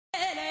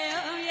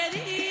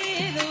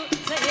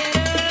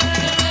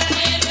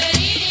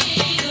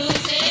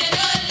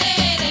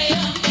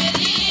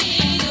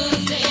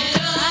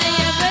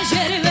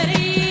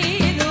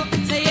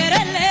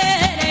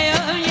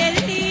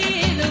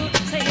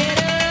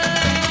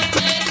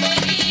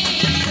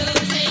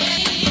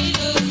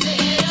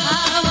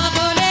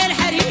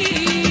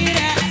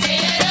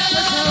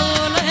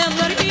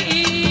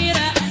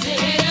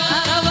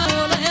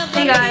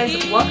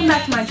Welcome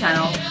back to my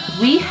channel.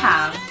 We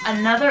have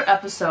another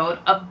episode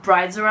of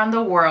Brides Around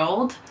the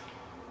World.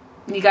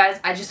 You guys,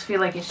 I just feel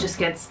like it just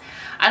gets,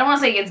 I don't want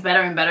to say it gets better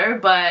and better,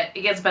 but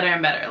it gets better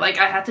and better. Like,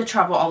 I had to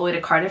travel all the way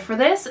to Cardiff for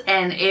this,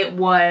 and it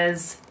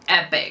was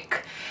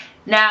epic.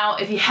 Now,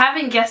 if you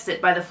haven't guessed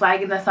it by the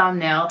flag in the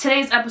thumbnail,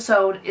 today's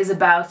episode is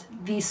about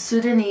the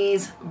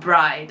Sudanese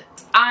bride.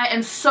 I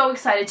am so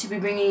excited to be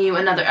bringing you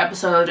another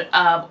episode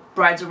of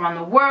Brides Around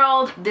the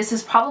World. This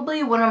is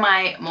probably one of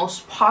my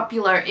most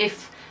popular,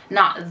 if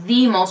not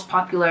the most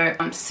popular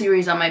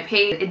series on my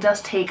page. It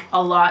does take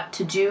a lot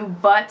to do,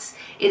 but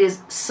it is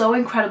so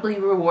incredibly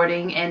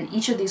rewarding, and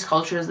each of these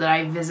cultures that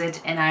I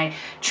visit and I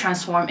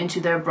transform into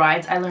their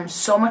brides, I learn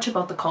so much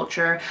about the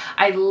culture.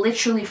 I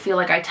literally feel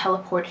like I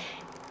teleport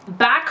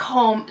back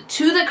home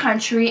to the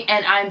country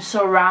and I'm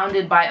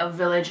surrounded by a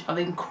village of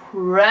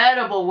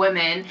incredible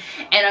women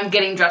and I'm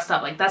getting dressed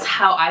up. Like, that's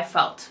how I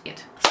felt.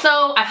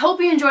 So I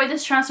hope you enjoyed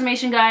this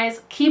transformation,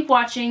 guys. Keep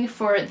watching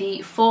for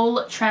the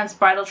full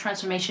bridal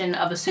transformation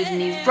of a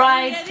Sudanese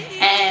bride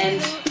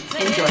and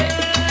enjoy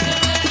it.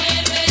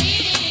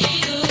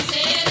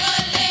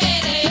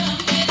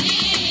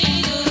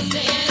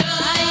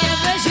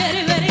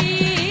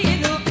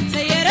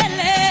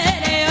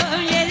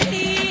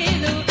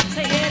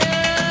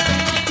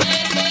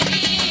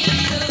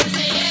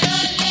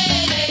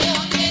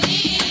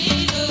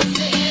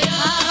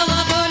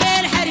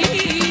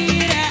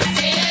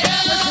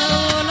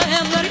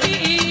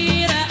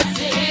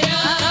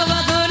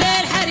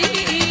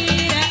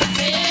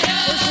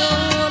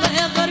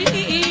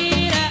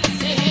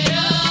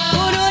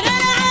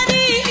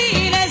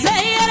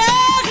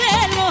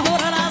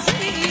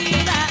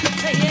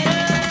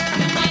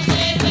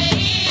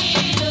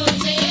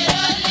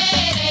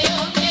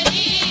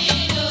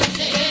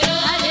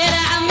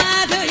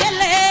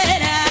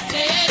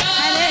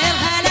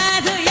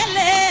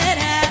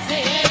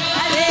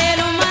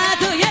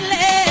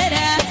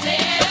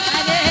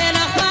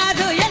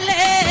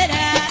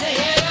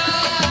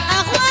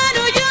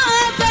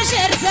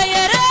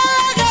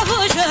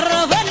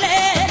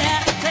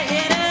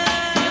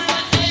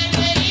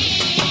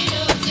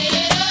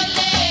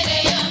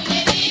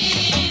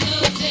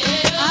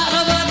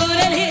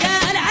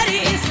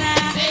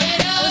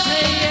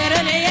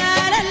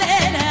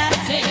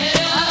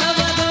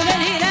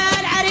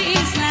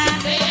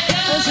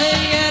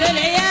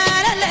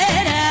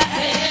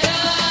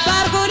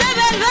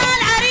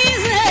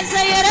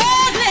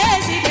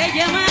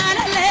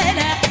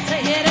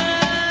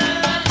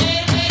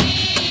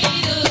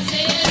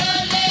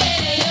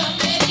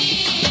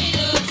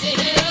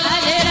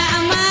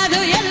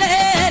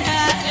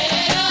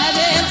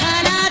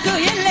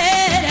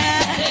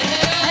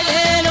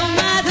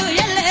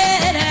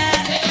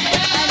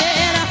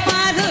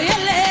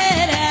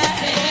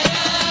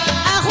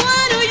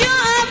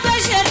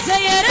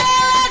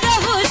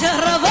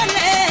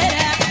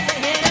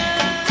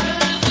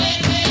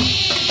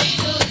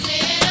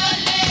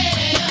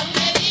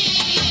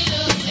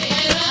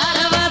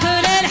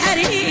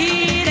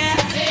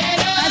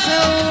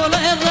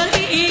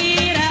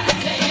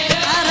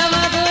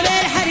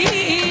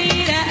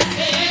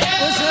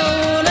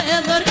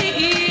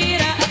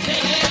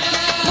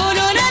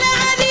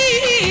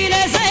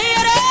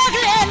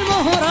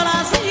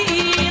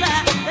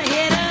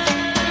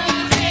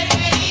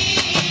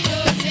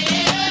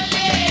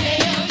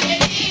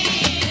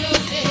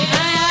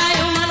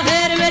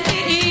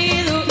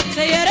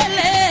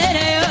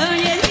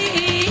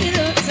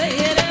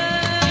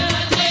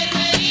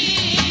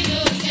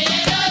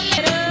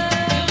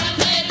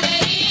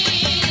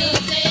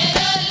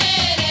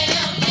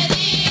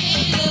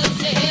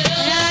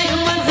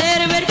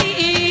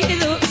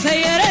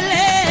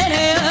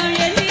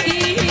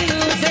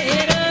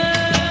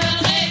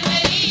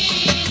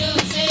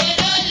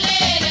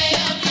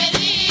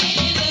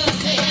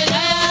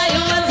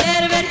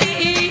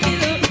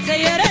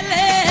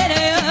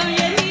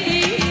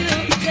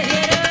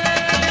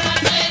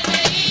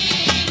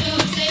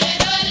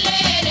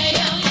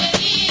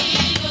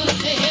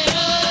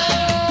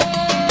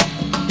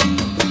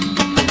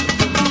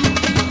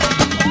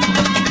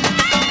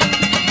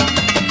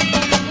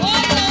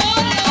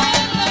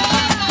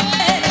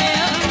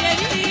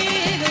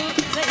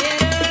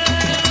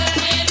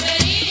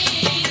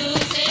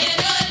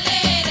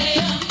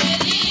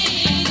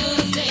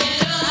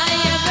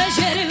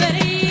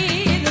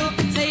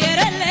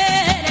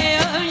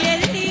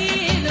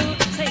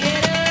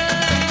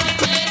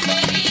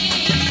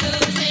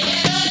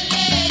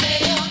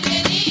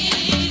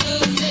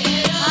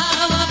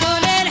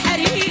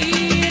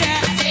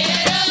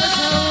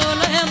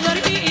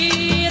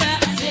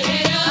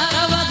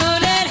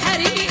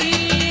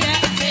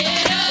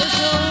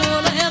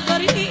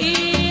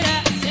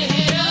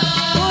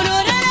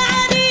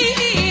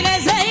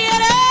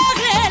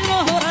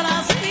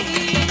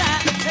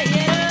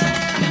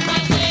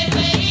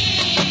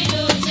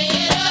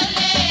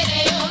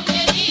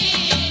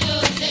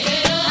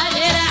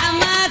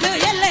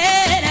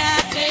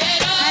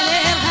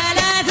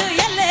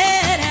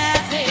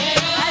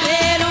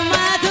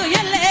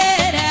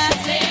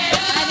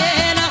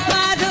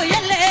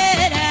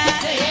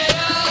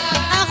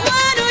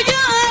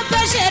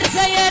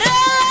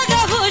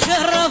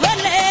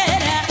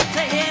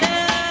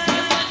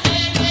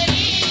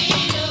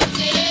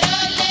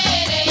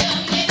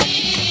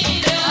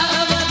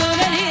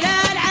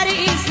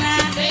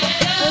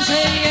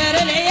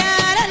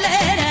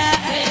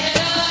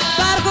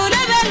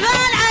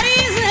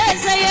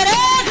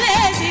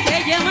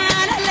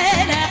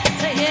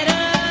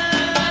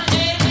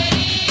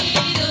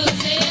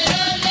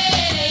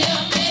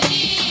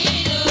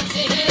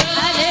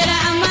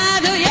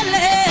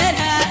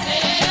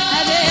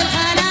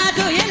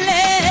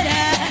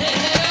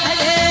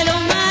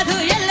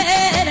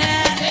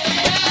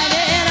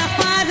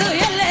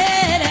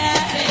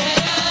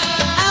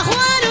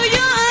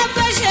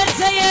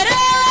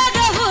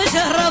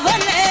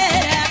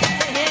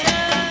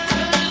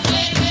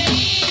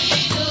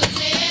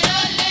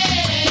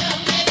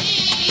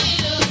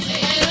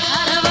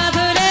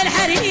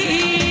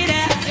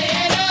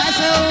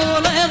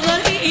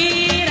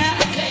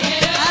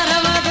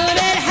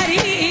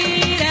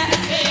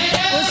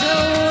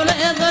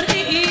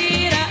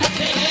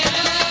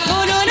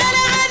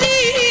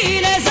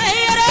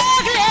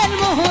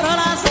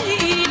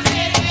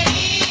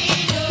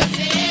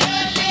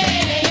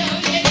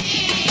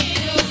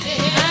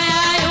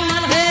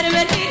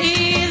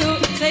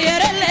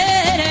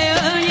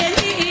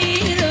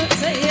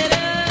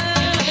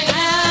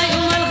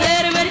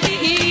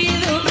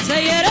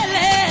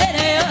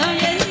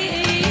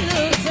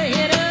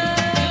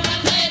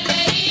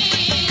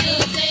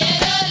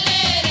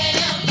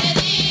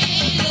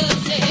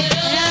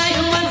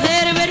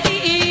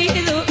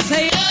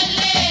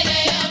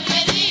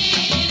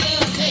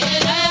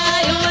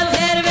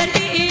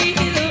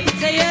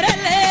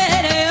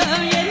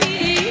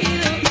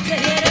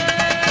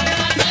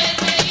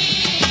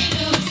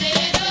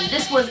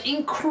 was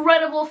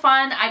incredible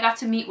fun. I got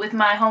to meet with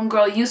my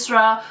homegirl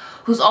Yousra,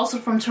 who's also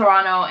from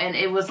Toronto, and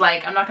it was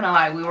like, I'm not gonna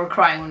lie, we were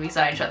crying when we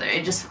saw each other.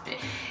 It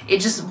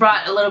just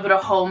brought a little bit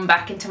of home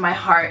back into my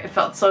heart. It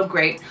felt so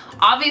great.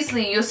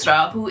 Obviously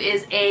Yousra, who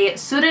is a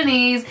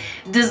Sudanese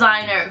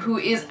designer who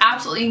is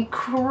absolutely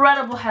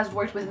incredible, has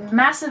worked with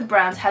massive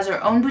brands, has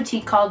her own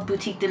boutique called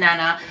Boutique de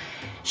Nana.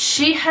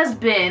 She has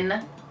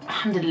been,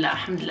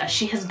 alhamdulillah,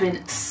 she has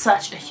been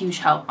such a huge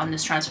help on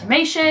this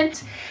transformation.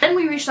 Then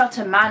we reached out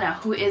to Mana,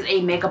 who is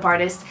a makeup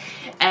artist,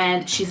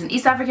 and she's an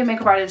East African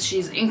makeup artist.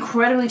 She's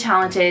incredibly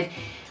talented.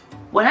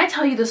 When I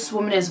tell you this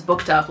woman is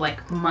booked up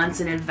like months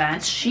in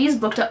advance, she's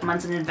booked up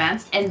months in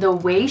advance, and the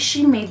way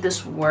she made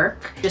this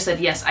work, just said,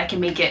 yes, I can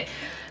make it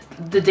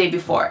the day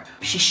before.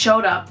 She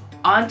showed up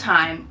on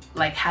time,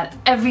 like had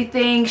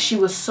everything. She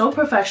was so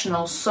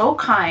professional, so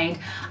kind.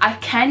 I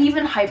can't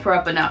even hype her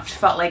up enough. It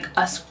felt like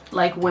us,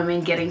 like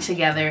women getting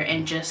together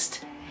and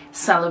just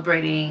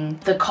celebrating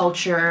the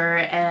culture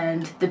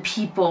and the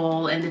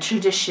people and the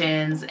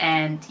traditions.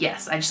 And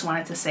yes, I just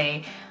wanted to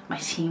say my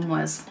team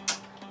was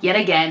yet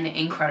again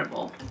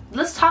incredible.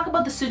 Let's talk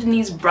about the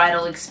Sudanese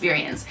bridal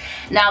experience.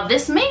 Now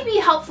this may be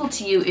helpful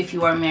to you if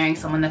you are marrying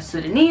someone that's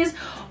Sudanese,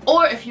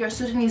 or if you're a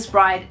Sudanese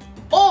bride,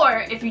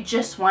 or if you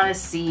just want to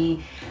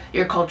see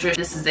your culture.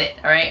 This is it,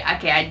 all right?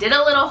 Okay, I did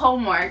a little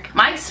homework.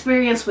 My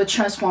experience with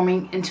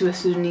transforming into a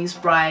Sudanese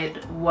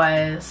bride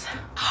was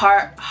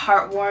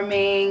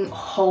heartwarming,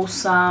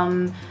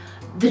 wholesome.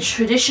 The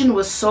tradition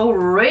was so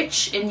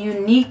rich and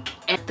unique,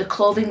 and the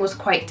clothing was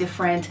quite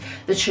different.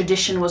 The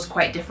tradition was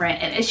quite different,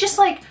 and it's just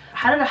like,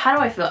 how do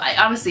I feel?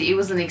 Honestly, it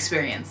was an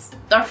experience.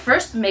 Our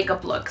first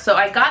makeup look. So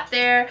I got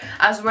there,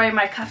 I was wearing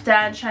my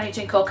kaftan, Chani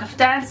Chinko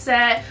kaftan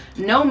set,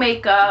 no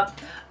makeup.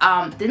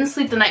 Didn't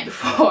sleep the night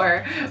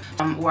before.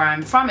 Where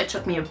I'm from, it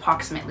took me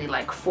approximately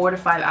like 4 to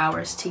 5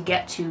 hours to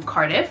get to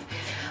Cardiff.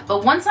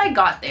 But once I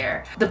got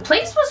there, the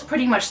place was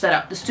pretty much set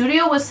up. The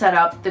studio was set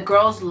up.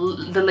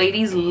 The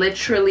ladies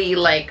literally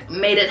like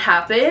made it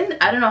happen.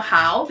 I don't know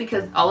how,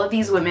 because all of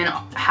these women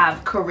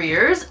have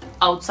careers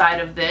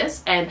outside of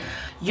this. And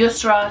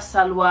Yousra,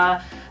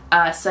 Salwa,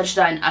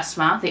 Sajda and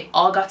Asma, they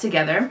all got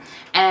together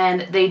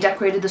and they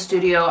decorated the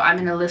studio. I'm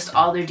gonna list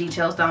all their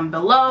details down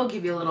below,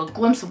 give you a little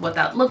glimpse of what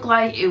that looked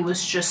like. It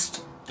was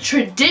just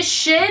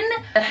tradition.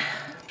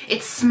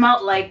 It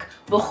smelled like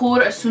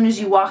bukhur as soon as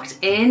you walked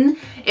in.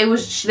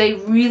 They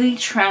really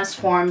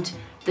transformed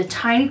the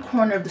tiny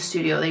corner of the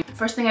studio.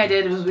 First thing I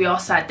did was we all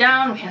sat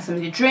down, we had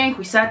something to drink,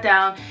 we sat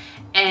down,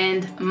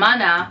 and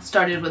Mana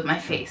started with my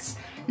face.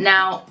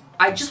 Now,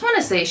 I just want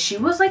to say she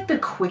was like the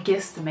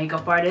quickest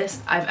makeup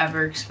artist I've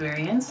ever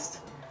experienced,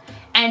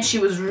 and she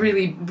was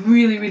really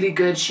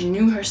good. She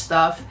knew her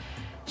stuff.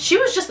 She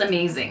was just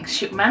amazing.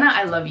 Mana,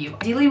 I love you.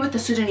 Ideally with the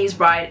Sudanese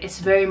bride, it's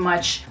very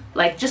much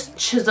like just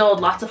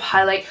chiseled, lots of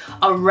highlight.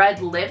 A red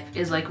lip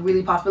is like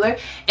really popular,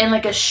 and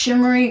like a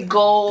shimmery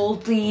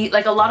goldy,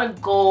 like a lot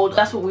of gold.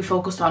 That's what we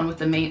focused on with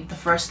the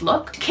first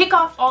look. To kick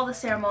off all the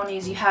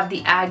ceremonies, you have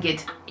the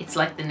agate. It's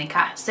like the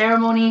nikah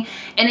ceremony,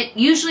 and it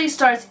usually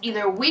starts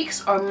either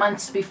weeks or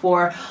months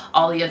before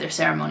all the other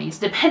ceremonies,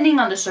 depending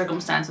on the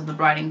circumstance of the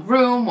bride and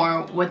groom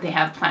or what they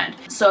have planned.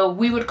 So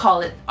we would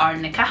call it our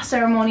nikah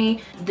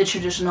ceremony. The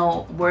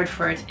traditional word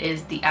for it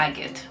is the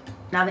agate.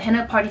 Now the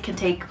henna party can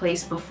take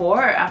place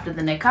before or after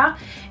the nikah,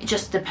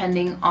 just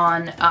depending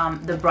on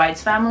the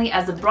bride's family,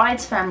 as the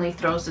bride's family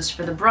throws this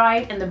for the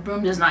bride and the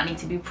groom does not need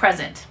to be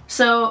present.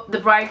 So the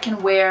bride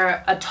can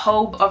wear a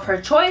tobe of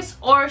her choice,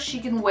 or she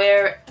can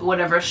wear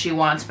whatever she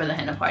wants for the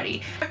henna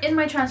party. In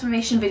my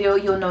transformation video,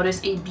 you'll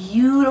notice a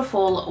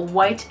beautiful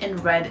white and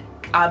red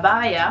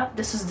abaya.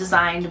 This is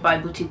designed by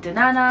Boutique de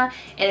Nana,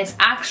 and it's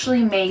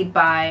actually made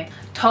by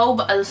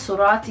Taub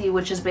al-Surati,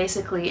 which is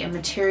basically a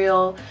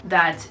material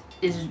that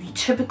is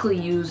typically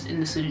used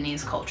in the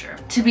Sudanese culture.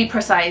 To be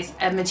precise,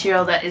 a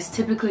material that is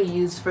typically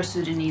used for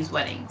Sudanese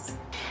weddings.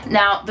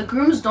 Now, the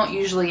grooms don't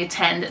usually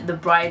attend the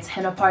bride's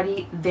henna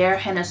party. Their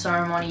henna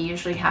ceremony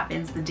usually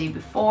happens the day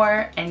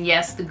before, and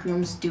yes, the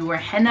grooms do wear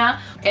henna,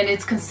 and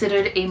it's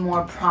considered a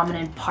more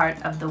prominent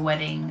part of the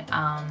wedding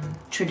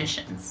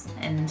traditions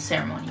and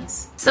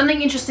ceremonies.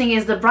 Something interesting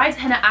is the bride's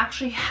henna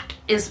actually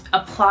is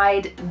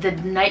applied the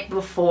night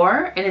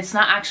before, and it's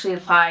not actually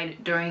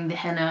applied during the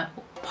henna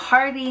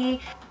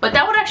party, but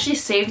that would actually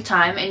save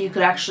time and you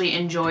could actually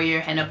enjoy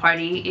your henna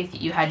party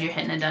if you had your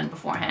henna done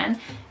beforehand.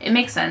 It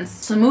makes sense.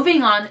 So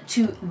moving on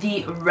to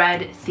the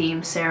red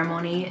theme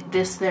ceremony.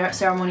 This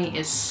ceremony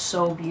is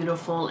so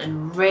beautiful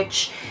and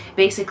rich.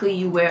 Basically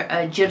you wear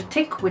a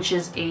jirtik, which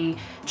is a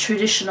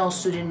traditional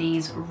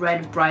Sudanese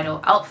red bridal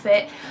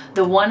outfit.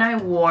 The one I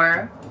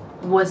wore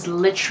was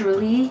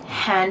literally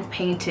hand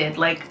painted,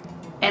 like,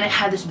 and it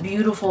had this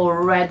beautiful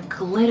red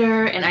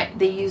glitter, and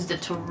they used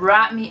it to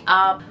wrap me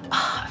up.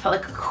 Oh, I felt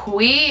like a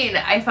queen.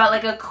 I felt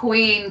like a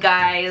queen,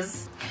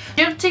 guys.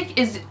 Jirtik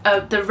is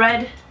the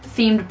red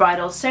themed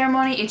bridal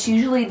ceremony. It's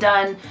usually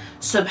done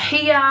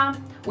subhiya,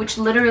 which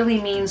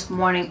literally means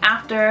morning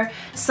after.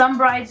 Some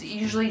brides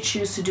usually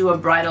choose to do a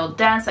bridal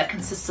dance that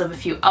consists of a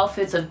few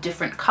outfits of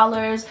different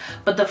colors,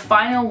 but the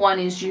final one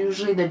is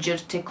usually the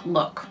jirtik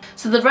look.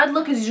 So the red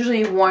look is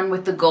usually worn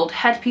with the gold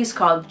headpiece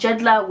called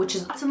jedla, which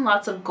is lots and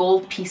lots of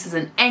gold pieces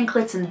and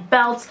anklets and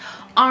belts,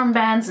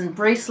 armbands and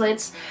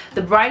bracelets.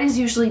 The bride is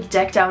usually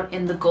decked out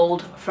in the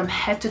gold from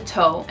head to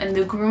toe, and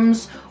the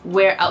grooms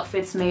wear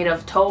outfits made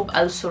of tob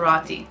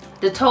al-surati.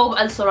 The tob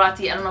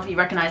al-surati, I don't know if you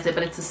recognize it,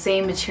 but it's the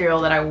same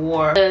material that I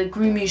wore. The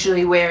groom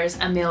usually wears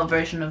a male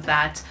version of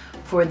that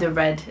for the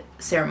red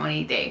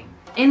ceremony day.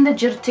 In the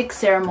jirtik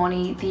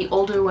ceremony, the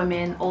older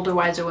women, older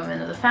wiser women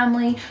of the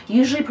family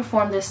usually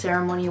perform this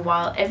ceremony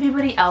while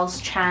everybody else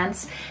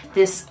chants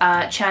this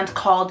chant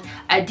called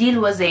Adil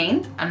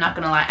Wazain. I'm not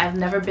gonna lie, I've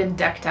never been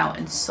decked out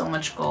in so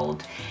much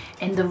gold.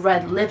 And the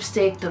red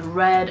lipstick, the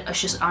red,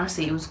 it's just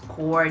honestly, it was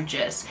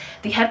gorgeous.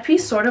 The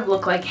headpiece sort of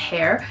looked like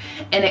hair,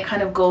 and it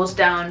kind of goes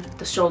down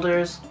the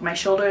shoulders, my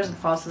shoulders, and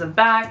falls to the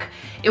back.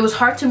 It was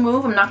hard to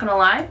move, I'm not gonna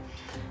lie.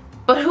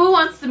 But who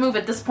wants to move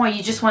at this point?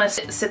 You just want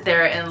to sit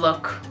there and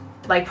look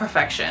like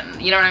perfection,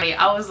 you know what I mean?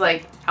 I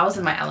was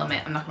in my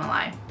element, I'm not gonna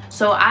lie.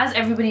 So as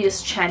everybody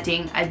is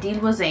chanting Adil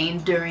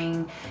Wazain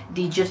during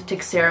the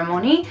jirtik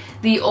ceremony,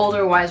 the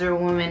older wiser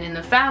women in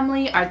the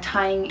family are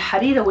tying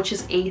harira, which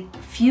is a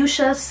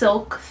fuchsia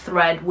silk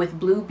thread with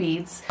blue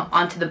beads,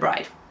 onto the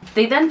bride.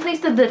 They then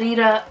place the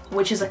darira,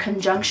 which is a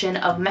conjunction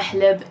of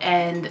mehlib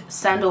and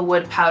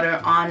sandalwood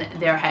powder, on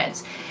their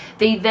heads.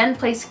 They then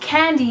place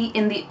candy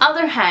in the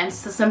other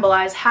hands to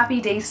symbolize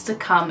happy days to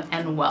come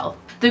and wealth.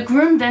 The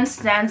groom then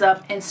stands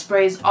up and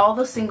sprays all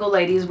the single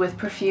ladies with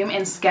perfume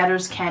and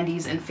scatters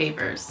candies and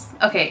favors.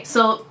 Okay,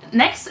 so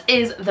next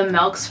is the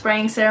milk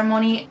spraying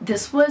ceremony.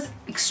 This was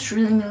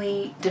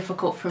extremely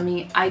difficult for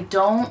me. I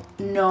don't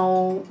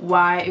know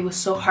why it was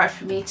so hard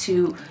for me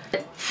to,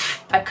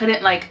 I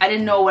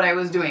didn't know what I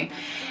was doing.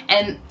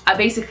 And I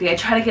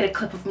tried to get a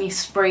clip of me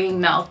spraying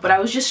milk, but I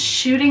was just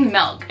shooting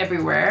milk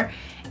everywhere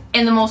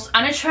in the most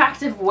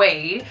unattractive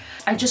way.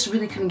 I just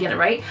really couldn't get it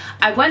right.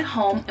 I went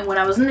home, and when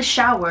I was in the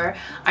shower,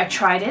 I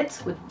tried it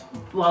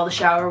while the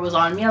shower was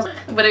on me.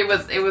 But it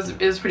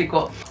was pretty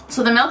cool.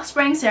 So the milk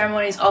spraying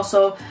ceremony is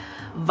also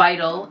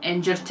vital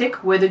in jirtik,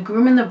 where the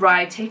groom and the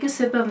bride take a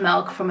sip of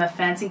milk from a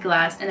fancy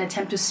glass and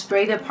attempt to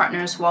spray their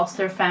partners whilst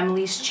their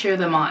families cheer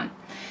them on.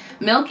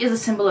 Milk is a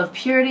symbol of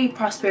purity,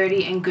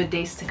 prosperity, and good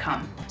days to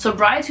come. So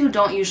brides who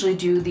don't usually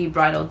do the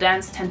bridal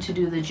dance tend to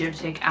do the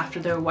jirtik after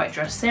their white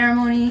dress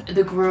ceremony.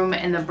 The groom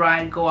and the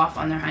bride go off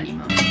on their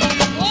honeymoon.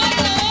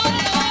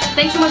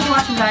 Thanks so much for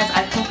watching, guys.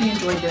 I hope you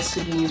enjoyed this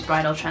Sudanese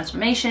bridal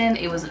transformation.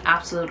 It was an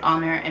absolute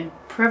honor and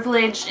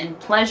privilege and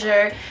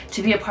pleasure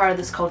to be a part of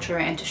this culture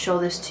and to show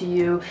this to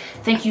you.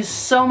 Thank you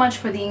so much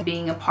for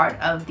being a part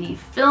of the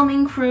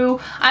filming crew.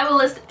 I will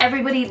list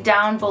everybody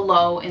down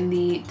below in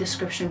the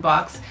description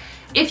box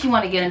if you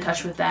want to get in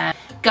touch with them.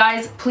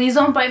 Guys, please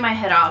don't bite my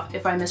head off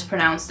if I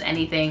mispronounced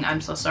anything. I'm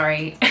so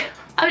sorry.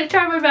 I'm gonna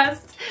try my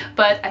best,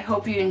 but I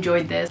hope you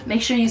enjoyed this.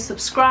 Make sure you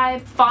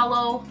subscribe,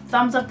 follow,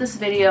 thumbs up this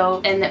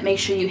video, and make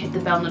sure you hit the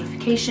bell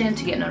notification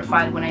to get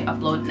notified when I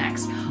upload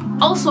next.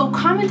 Also,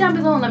 comment down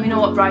below and let me know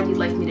what bride you'd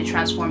like me to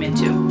transform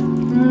into.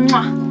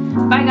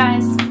 Mwah. Bye,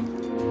 guys.